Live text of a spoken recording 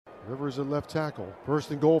Rivers at left tackle.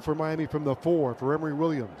 First and goal for Miami from the 4 for Emory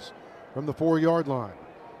Williams from the 4-yard line.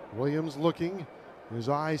 Williams looking, his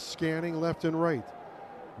eyes scanning left and right.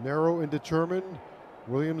 Narrow and determined.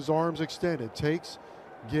 Williams' arms extended. Takes,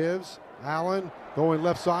 gives. Allen going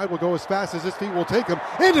left side, will go as fast as his feet will take him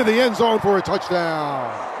into the end zone for a touchdown.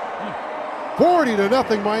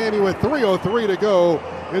 40-0 Miami with 3:03 to go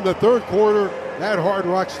in the third quarter at Hard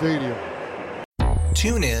Rock Stadium.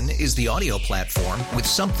 TuneIn is the audio platform with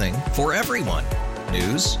something for everyone.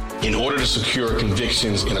 News. In order to secure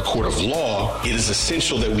convictions in a court of law, it is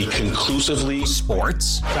essential that we conclusively.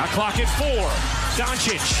 Sports. Shot clock at 4.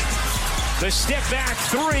 Doncic. The step back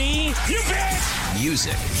 3. You bet.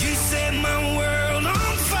 Music. You set my world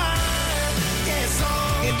on fire. Yes,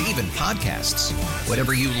 and even podcasts.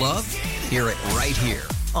 Whatever you love, hear it right here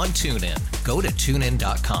on TuneIn. Go to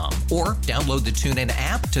TuneIn.com or download the TuneIn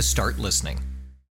app to start listening.